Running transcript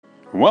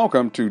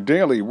Welcome to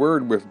Daily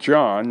Word with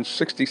John,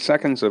 60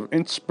 Seconds of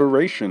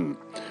Inspiration.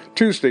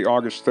 Tuesday,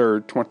 August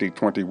 3rd,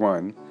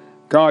 2021.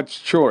 God's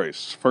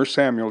Choice, 1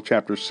 Samuel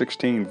chapter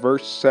 16,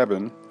 verse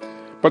 7.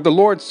 But the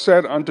Lord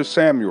said unto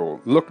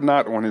Samuel, Look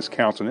not on his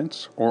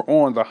countenance, or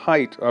on the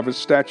height of his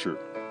stature,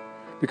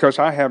 because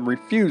I have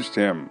refused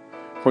him.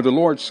 For the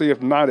Lord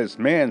seeth not as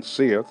man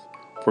seeth,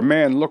 for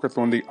man looketh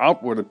on the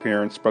outward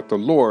appearance, but the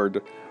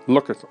Lord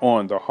looketh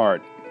on the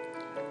heart.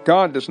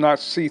 God does not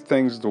see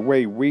things the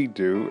way we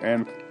do,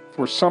 and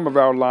for some of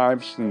our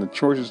lives and the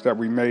choices that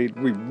we made,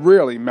 we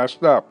really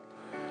messed up.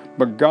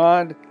 But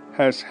God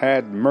has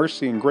had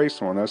mercy and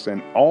grace on us,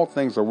 and all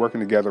things are working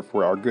together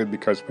for our good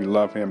because we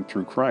love Him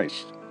through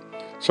Christ.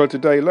 So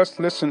today, let's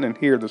listen and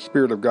hear the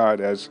Spirit of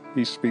God as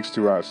He speaks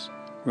to us.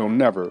 We'll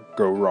never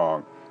go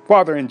wrong.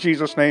 Father, in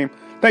Jesus' name,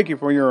 thank you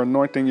for your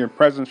anointing, your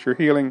presence, your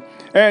healing,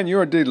 and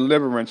your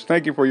deliverance.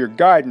 Thank you for your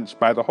guidance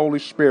by the Holy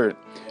Spirit.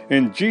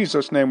 In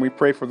Jesus' name, we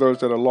pray for those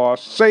that are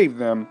lost. Save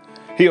them.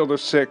 Heal the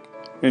sick.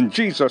 In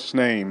Jesus'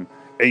 name,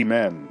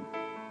 amen.